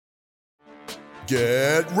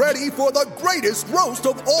Get ready for the greatest roast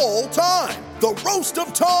of all time, the Roast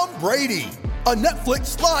of Tom Brady, a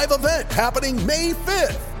Netflix live event happening May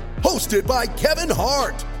 5th. Hosted by Kevin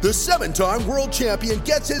Hart, the 7-time world champion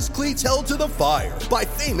gets his cleats held to the fire by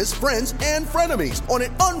famous friends and frenemies on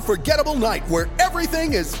an unforgettable night where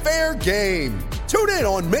everything is fair game. Tune in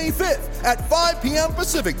on May 5th at 5 p.m.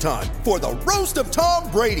 Pacific time for the Roast of Tom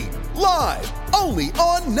Brady, live only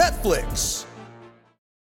on Netflix.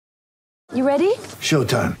 You ready?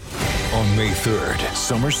 Showtime. On May 3rd,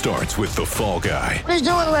 summer starts with The Fall Guy. Let's do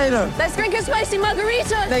it later. Let's drink a spicy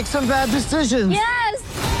margarita. Make some bad decisions. Yes!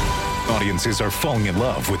 Audiences are falling in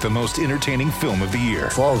love with the most entertaining film of the year.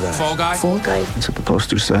 Fall Guy. Fall Guy? Fall Guy. That's what the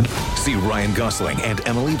poster said. See Ryan Gosling and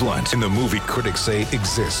Emily Blunt in the movie critics say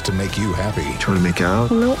exists to make you happy. Trying to make it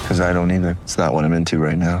out? Nope. Because I don't either. It's not what I'm into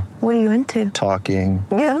right now. What are you into? Talking.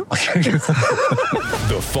 Yeah.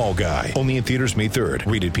 The Fall Guy. Only in theaters May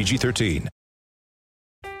 3rd. Rated PG-13.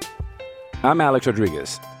 I'm Alex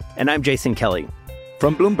Rodriguez. And I'm Jason Kelly.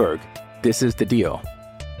 From Bloomberg, this is The Deal.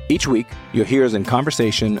 Each week, you'll hear us in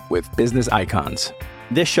conversation with business icons.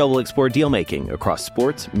 This show will explore deal-making across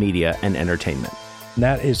sports, media, and entertainment.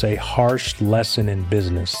 That is a harsh lesson in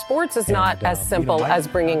business. Sports is not as simple as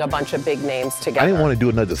bringing a bunch of big names together. I didn't want to do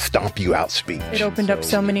another stomp you out speech. It opened up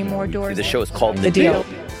so many more doors. The show is called The Deal.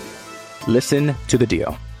 Listen to The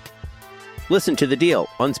Deal. Listen to The Deal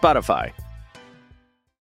on Spotify.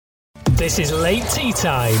 This is Late Tea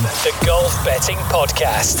Time, the golf betting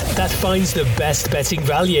podcast that finds the best betting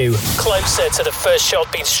value closer to the first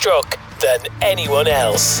shot being struck than anyone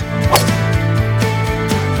else.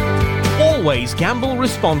 Always gamble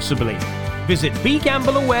responsibly. Visit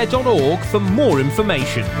begambleaware.org for more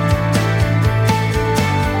information.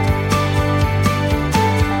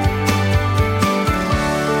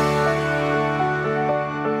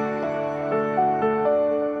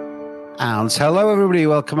 And hello, everybody.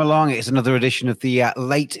 Welcome along. It's another edition of the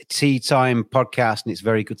Late Tea Time podcast, and it's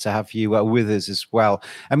very good to have you with us as well.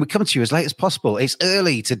 And we come to you as late as possible. It's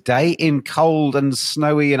early today in cold and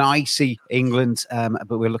snowy and icy England,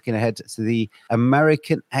 but we're looking ahead to the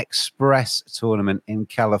American Express tournament in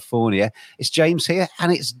California. It's James here,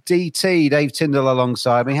 and it's DT, Dave Tyndall,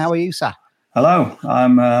 alongside me. How are you, sir? Hello.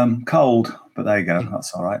 I'm cold, but there you go.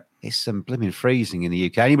 That's all right. It's some blimmin' freezing in the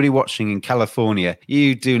UK. Anybody watching in California,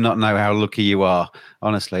 you do not know how lucky you are.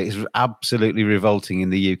 Honestly, it's absolutely revolting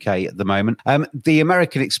in the UK at the moment. The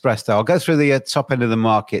American Express, though, I'll go through the top end of the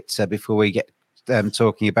market before we get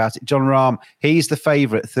talking about it. Jon Rahm, he's the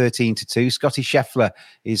favourite, 13-2. Scotty Scheffler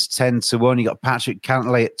is 10-1. You got Patrick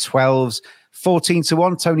Cantlay at 12s.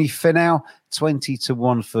 14-1. Tony Finau,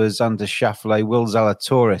 20-1 for Xander Schauffele. Will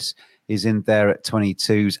Zalatoris is in there at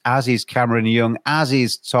 22s, as is Cameron Young, as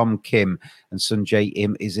is Tom Kim, and Sungjae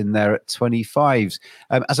Im is in there at 25s.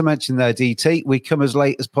 As I mentioned there, DT, we come as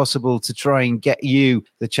late as possible to try and get you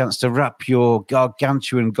the chance to wrap your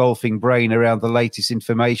gargantuan golfing brain around the latest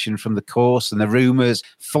information from the course and the rumours,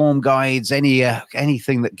 form guides,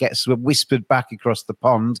 anything that gets whispered back across the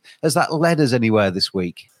pond. Has that led us anywhere this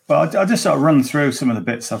week? Well, I'll just sort of run through some of the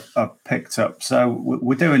bits I've picked up. So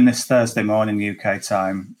we're doing this Thursday morning UK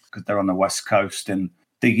time because they're on the West Coast in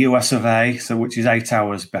the US of A, so which is 8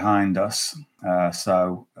 hours behind us.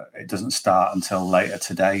 So it doesn't start until later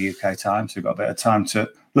today UK time. So we've got a bit of time to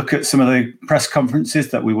look at some of the press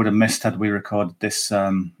conferences that we would have missed had we recorded this,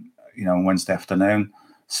 on Wednesday afternoon.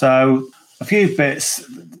 So a few bits.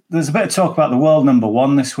 There's a bit of talk about the world number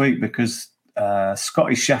one this week because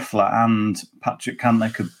Scotty Scheffler and Patrick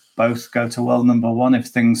Cantlay could both go to world number one if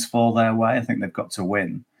things fall their way. I think they've got to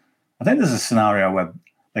win. I think there's a scenario where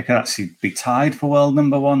they could actually be tied for world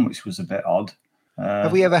number one, which was a bit odd.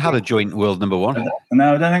 Have we ever had a joint world number one?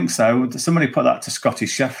 No, I don't think so. Somebody put that to Scotty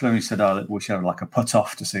Scheffler and he said, we should have like a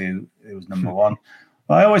put-off to see who was number one.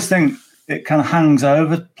 But I always think it kind of hangs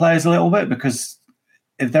over players a little bit because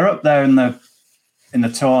if they're up there in the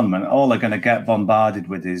tournament, all they're going to get bombarded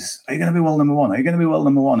with is, are you going to be world number one? Are you going to be world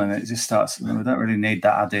number one? And it just starts, we don't really need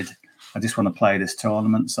that added. I just want to play this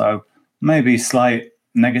tournament. So maybe slight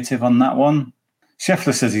negative on that one.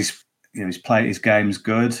 Scheffler says he's played his game's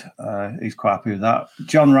good. He's quite happy with that.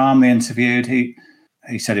 Jon Rahm, they interviewed, he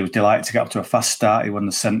said he was delighted to get up to a fast start. He won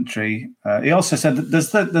the Century. He also said that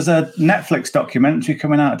there's a Netflix documentary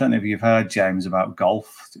coming out. I don't know if you've heard, James, about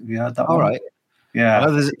golf. Have you heard that one? All right. Yeah.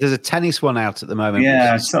 There's a tennis one out at the moment.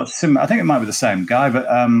 Yeah, sort of similar. I think it might be the same guy, but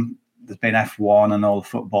there's been F1 and all the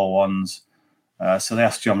football ones. So they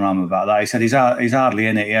asked Jon Rahm about that. He said he's hardly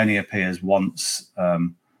in it. He only appears once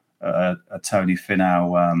at a Tony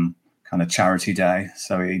Finau kind of charity day,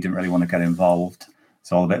 so he didn't really want to get involved.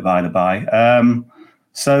 It's all a bit by the by.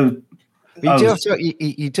 So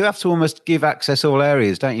You do have to almost give access all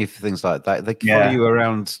areas, don't you, for things like that? They follow you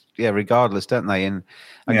around, regardless, don't they? And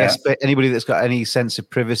I guess anybody that's got any sense of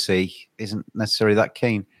privacy isn't necessarily that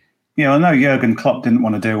keen. Yeah, I know Jurgen Klopp didn't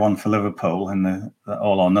want to do one for Liverpool in the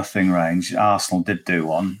all or nothing range. Arsenal did do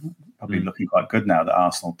one, probably looking quite good now that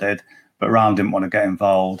Arsenal did, but Ryan didn't want to get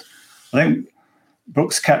involved. I think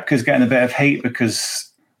Brooks Koepka's getting a bit of heat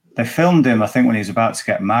because they filmed him, I think, when he was about to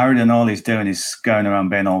get married, and all he's doing is going around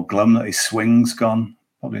being all glum that his swing's gone.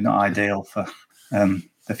 Probably not ideal for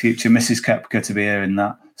the future Mrs. Koepka to be hearing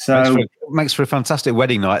that. So makes for a fantastic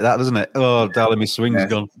wedding night, that, doesn't it? Oh, darling, my swing's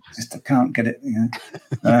gone. Just I can't get it.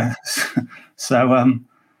 Xander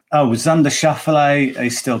Schauffele,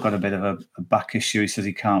 he's still got a bit of a back issue. He says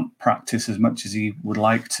he can't practice as much as he would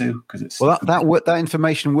like to because it's that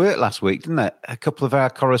information worked last week, didn't it? A couple of our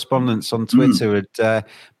correspondents on Twitter had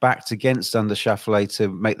backed against Xander Schauffele to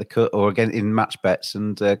make the cut, or again in match bets,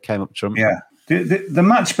 and came up trump. Yeah. The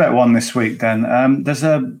match bet one this week. Then there's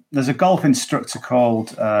a golf instructor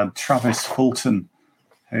called Travis Fulton,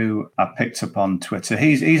 who I picked up on Twitter.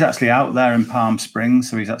 He's actually out there in Palm Springs,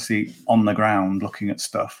 so he's actually on the ground looking at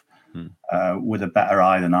stuff with a better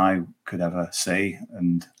eye than I could ever see,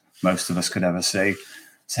 and most of us could ever see.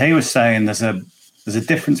 So he was saying there's a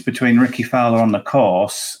difference between Ricky Fowler on the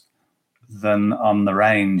course than on the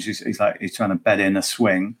range. He's trying to bet in a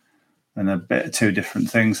swing. And a bit of two different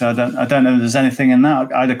things. So I don't know if there's anything in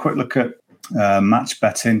that. I had a quick look at match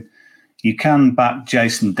betting. You can back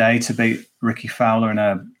Jason Day to beat Ricky Fowler in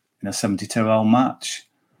a 72-hole match.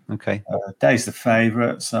 Okay. Day's the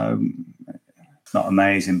favourite, so it's not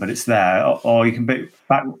amazing, but it's there. Or you can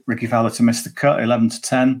back Ricky Fowler to miss the cut,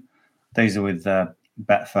 11-10. These are with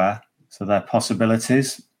Betfair, so they're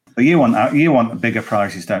possibilities. But you want bigger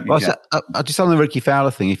prices, don't you? Well, just on the Ricky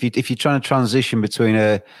Fowler thing, if you're trying to transition between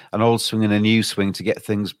an old swing and a new swing to get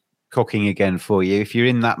things cooking again for you, if you're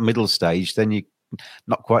in that middle stage, then you're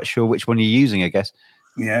not quite sure which one you're using, I guess.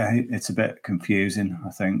 Yeah, it's a bit confusing, I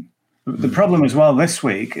think. The problem as well this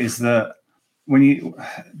week is that when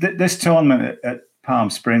this tournament at Palm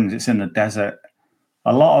Springs, it's in the desert.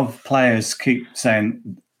 A lot of players keep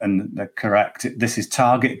saying, and they're correct, this is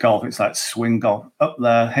target golf. It's like swing golf. Up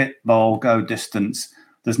there, hit ball, go distance.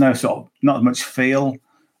 There's not as much feel.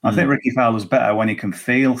 I think Ricky Fowler's better when he can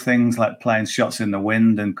feel things, like playing shots in the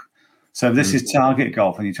wind. And so if this is target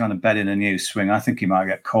golf and you're trying to bet in a new swing, I think he might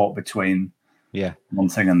get caught between one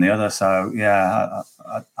thing and the other. So,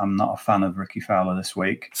 I'm not a fan of Ricky Fowler this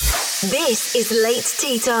week. This is Late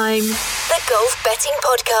Tee Time, the golf betting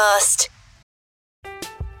podcast.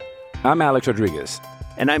 I'm Alex Rodriguez.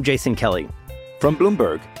 And I'm Jason Kelly. From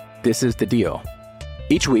Bloomberg, this is The Deal.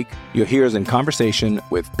 Each week, you'll hear us in conversation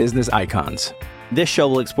with business icons. This show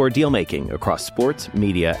will explore deal-making across sports,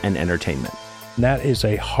 media, and entertainment. That is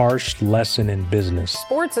a harsh lesson in business.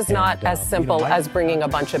 Sports is not as simple as bringing a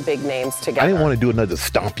bunch of big names together. I didn't want to do another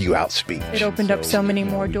stomp you out speech. It opened up so many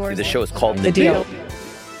more doors. The show is called The Deal.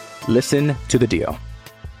 Listen to The Deal.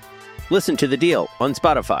 Listen to The Deal on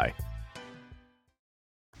Spotify.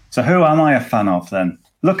 So who am I a fan of then?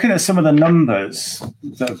 Looking at some of the numbers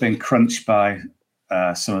that have been crunched by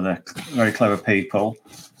some of the very clever people,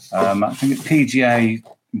 I think it's PGA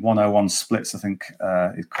 101 Splits, I think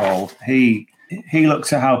it's called. He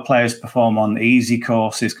looks at how players perform on easy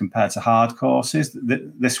courses compared to hard courses.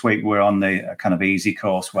 This week we're on the kind of easy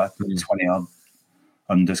course where 20-odd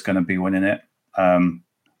under's going to be winning it. And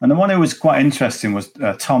the one who was quite interesting was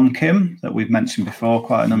Tom Kim, that we've mentioned before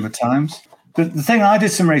quite a number of times. The thing, I did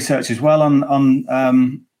some research as well on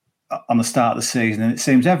the start of the season, and it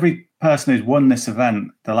seems every person who's won this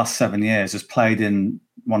event the last 7 years has played in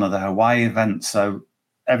one of the Hawaii events. So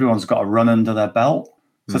everyone's got a run under their belt.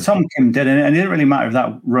 So Tom Kim did it, and it didn't really matter if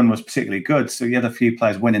that run was particularly good. So you had a few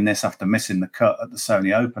players winning this after missing the cut at the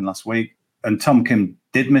Sony Open last week. And Tom Kim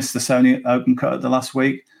did miss the Sony Open cut at the last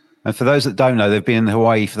week. And for those that don't know, they've been in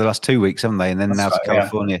Hawaii for the last 2 weeks, haven't they? And then That's now to right,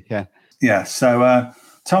 California. Yeah. So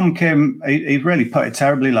Tom Kim, he really put it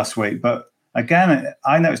terribly last week. But again,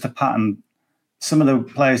 I noticed a pattern. Some of the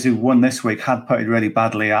players who won this week had put it really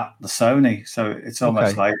badly at the Sony. So it's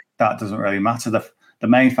almost like that doesn't really matter. The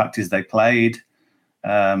main fact is they played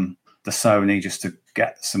the Sony just to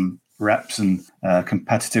get some reps and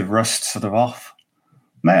competitive rust sort of off.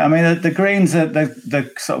 Mate, I mean, the greens are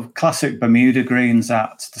the sort of classic Bermuda greens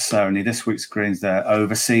at the Sony. This week's greens, they're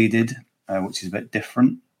overseeded, which is a bit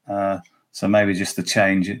different. So maybe just the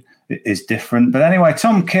change is different. But anyway,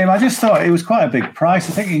 Tom Kim, I just thought it was quite a big price.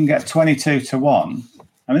 I think you can get 22-1.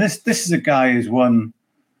 I mean, this is a guy who's won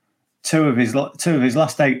two of his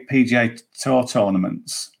last 8 PGA Tour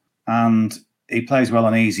tournaments, and he plays well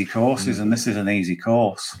on easy courses, and this is an easy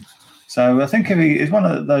course. So I think if he's one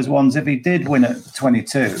of those ones, if he did win at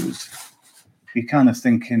 22s, you're kind of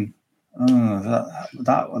thinking,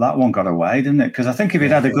 that one got away, didn't it? Because I think if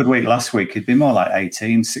he'd had a good week last week, he'd be more like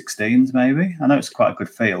 18, 16s maybe. I know it's quite a good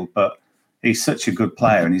field, but he's such a good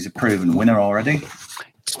player and he's a proven winner already.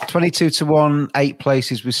 22-1, 8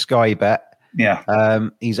 places with Sky Bet. Yeah.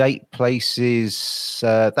 He's 8 places.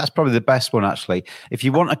 That's probably the best one, actually. If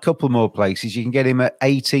you want a couple more places, you can get him at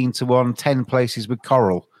 18-1, 10 places with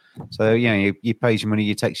Coral. So, you pay your money,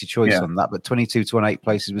 you take your choice on that. But 22-1, 8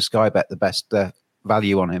 places with Sky Bet, the best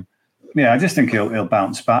value on him. Yeah, I just think he'll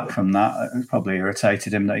bounce back from that. It probably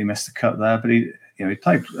irritated him that he missed the cut there, but he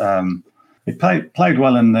played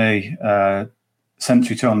well in the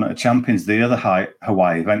Century Tournament of Champions. The other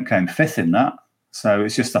Hawaii event came 5th in that. So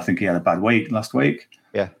it's just, I think he had a bad week last week.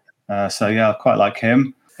 Yeah. So I quite like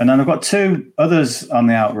him. And then I've got 2 others on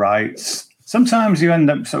the outrights. Sometimes you end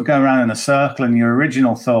up sort of going around in a circle and your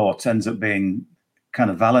original thought ends up being kind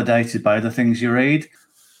of validated by other things you read.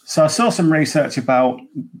 So I saw some research about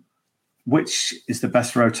which is the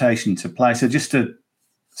best rotation to play. So just to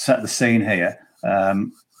set the scene here,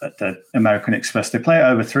 at the American Express, they play it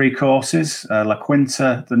over 3 courses, La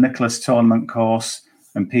Quinta, the Nicklaus Tournament course,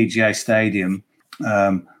 and PGA Stadium.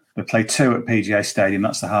 They play 2 at PGA Stadium.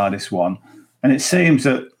 That's the hardest one. And it seems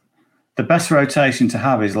that the best rotation to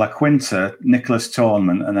have is La Quinta, Nicklaus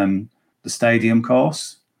Tournament, and then the Stadium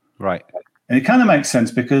course. Right. And it kind of makes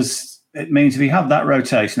sense because it means if you have that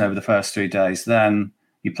rotation over the first 3 days, then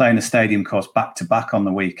you're playing the Stadium course back-to-back on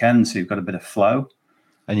the weekend, so you've got a bit of flow.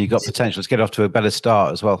 And you've got potential to get off to a better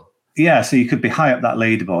start as well. Yeah, so you could be high up that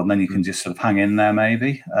leaderboard and then you can just sort of hang in there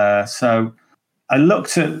maybe. So I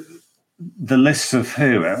looked at the list of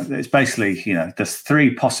who. It's basically, there's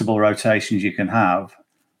 3 possible rotations you can have.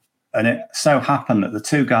 And it so happened that the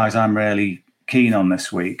 2 guys I'm really keen on this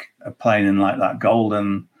week are playing in like that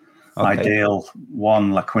golden ideal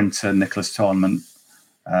one, La Quinta Nicklaus Tournament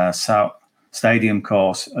South Stadium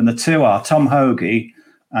course. And the 2 are Tom Hoge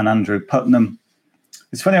and Andrew Putnam.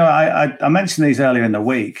 It's funny, I mentioned these earlier in the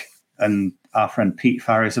week, and our friend Pete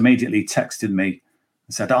Farris immediately texted me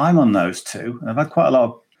and said, I'm on those 2. And I've had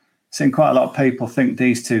seen quite a lot of people think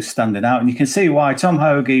these 2 standing out. And you can see why. Tom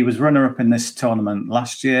Hoge was runner-up in this tournament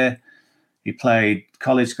last year. He played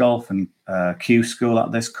college golf and Q School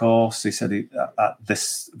at this course. He said at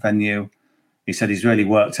this venue. He said he's really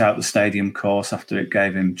worked out the Stadium course after it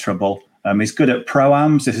gave him trouble. He's good at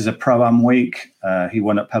Pro-Ams. This is a Pro-Am week. He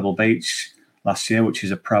won at Pebble Beach last year, which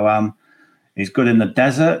is a Pro-Am. He's good in the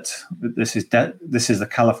desert. This is the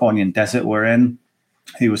Californian desert we're in.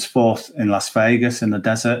 He was 4th in Las Vegas in the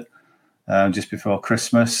desert just before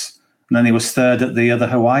Christmas. And then he was 3rd at the other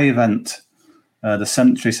Hawaii event, the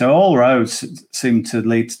Century. So all roads seem to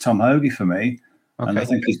lead to Tom Hoge for me. Okay. And I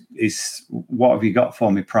think he's what have you got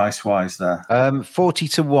for me price-wise there?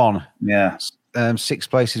 40-1. Yeah. 6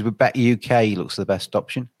 places with Bet UK looks the best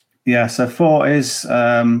option. Yeah, so 4 is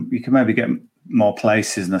you can maybe get more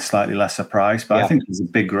places and a slightly lesser price, but I think he's a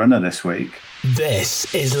big runner this week. This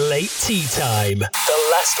is Late Tea Time,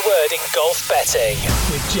 the last word in golf betting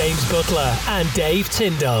with James Butler and Dave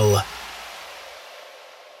Tyndall.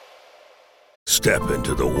 Step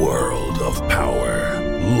into the world of power,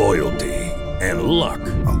 loyalty, and luck.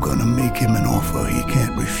 I'm gonna make him an offer he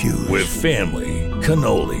can't refuse. With family,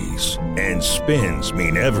 cannolis, and spins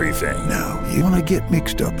mean everything. Now, you wanna get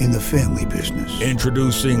mixed up in the family business.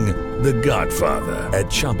 Introducing The Godfather at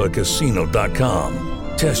ChumbaCasino.com.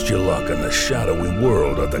 Test your luck in the shadowy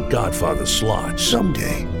world of The Godfather slot.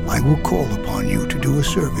 Someday, I will call upon you to do a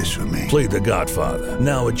service for me. Play The Godfather,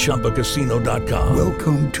 now at ChumbaCasino.com.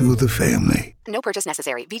 Welcome to the family. No purchase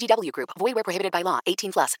necessary. VGW Group. Void where prohibited by law.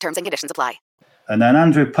 18+. Terms and conditions apply. And then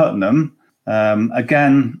Andrew Putnam,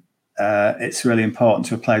 again, it's really important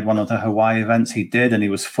to have played one of the Hawaii events. He did, and he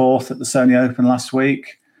was 4th at the Sony Open last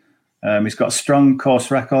week. He's got a strong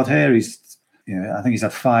course record here. I think he's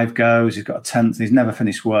had 5 goes. He's got a 10th. He's never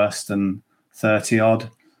finished worse than 30-odd.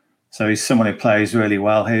 So he's someone who plays really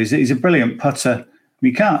well here. He's a brilliant putter.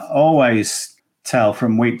 You can't always tell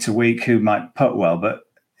from week to week who might putt well, but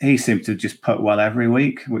he seems to just putt well every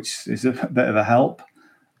week, which is a bit of a help.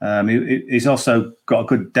 He's also got a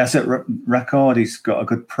good desert record. He's got a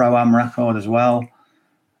good Pro-Am record as well.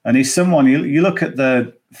 And he's someone, you look at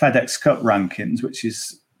the FedEx Cup rankings, which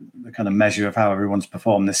is the kind of measure of how everyone's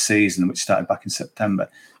performed this season, which started back in September.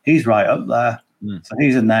 He's right up there. So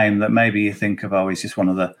he's a name that maybe you think of, he's just one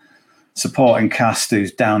of the supporting cast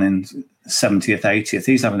who's down in 70th, 80th.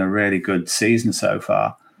 He's having a really good season so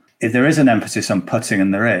far. If there is an emphasis on putting,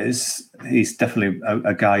 and there is, he's definitely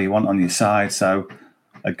a guy you want on your side. So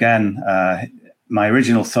again, my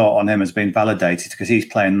original thought on him has been validated because he's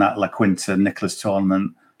playing that La Quinta Nicholas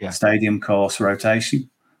Tournament stadium course rotation.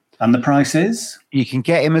 And the price is? You can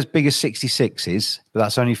get him as big as 66s, but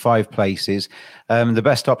that's only 5 places. The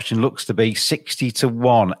best option looks to be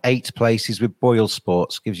 60-1, 8 places with Boyle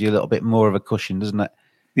Sports. Gives you a little bit more of a cushion, doesn't it?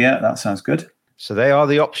 Yeah, that sounds good. So they are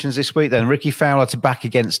the options this week then. Ricky Fowler to back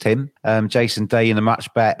against him. Jason Day in the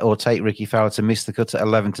match bet, or take Ricky Fowler to miss the cut at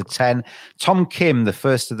 11-10. Tom Kim, the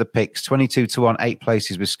first of the picks, 22-1, 8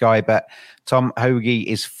 places with Sky Bet. Tom Hoagie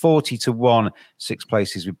is 40-1, 6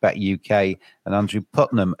 places with Bet UK. And Andrew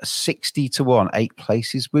Putnam, 60-1, 8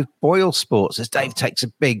 places with Boyle Sports. As Dave takes a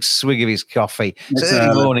big swig of his coffee. It's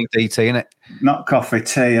early morning, DT, isn't it? Not coffee,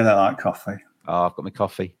 tea. I don't like coffee. Oh, I've got my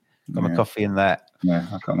coffee. Got my coffee in there. Yeah,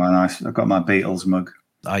 I've got my Beatles mug.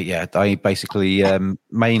 I basically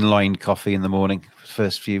mainline coffee in the morning.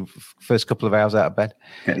 First couple of hours out of bed.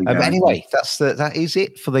 Anyway, that is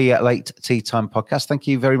it for the Late Tea Time podcast. Thank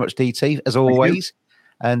you very much, DT, as always.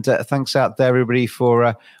 And thanks out there, everybody,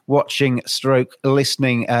 for watching,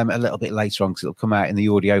 listening a little bit later on, because it'll come out in the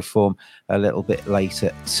audio form a little bit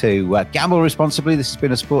later too. Gamble responsibly. This has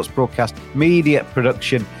been a Sports Broadcast Media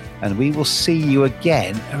production, and we will see you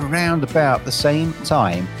again around about the same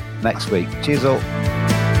time next week. Cheers all.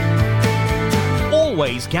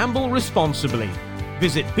 Always gamble responsibly.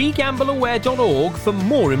 Visit begambleaware.org for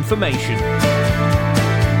more information.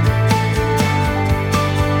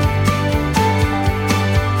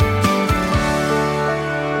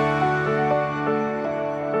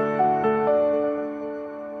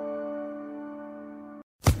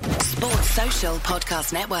 Sports Social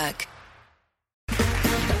Podcast Network.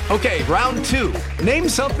 Okay, round 2. Name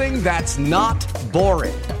something that's not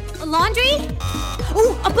boring. A laundry?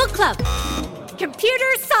 Ooh, a book club. Computer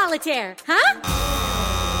solitaire, huh?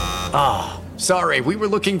 Ah, oh, sorry, we were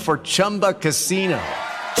looking for Chumba Casino.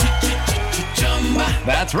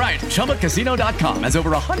 That's right, ChumbaCasino.com has over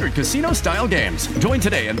 100 casino-style games. Join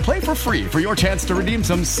today and play for free for your chance to redeem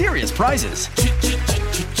some serious prizes.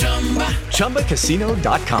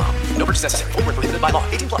 ChumbaCasino.com. No purchase necessary. Void where prohibited by law.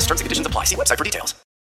 18+ terms and conditions apply. See website for details.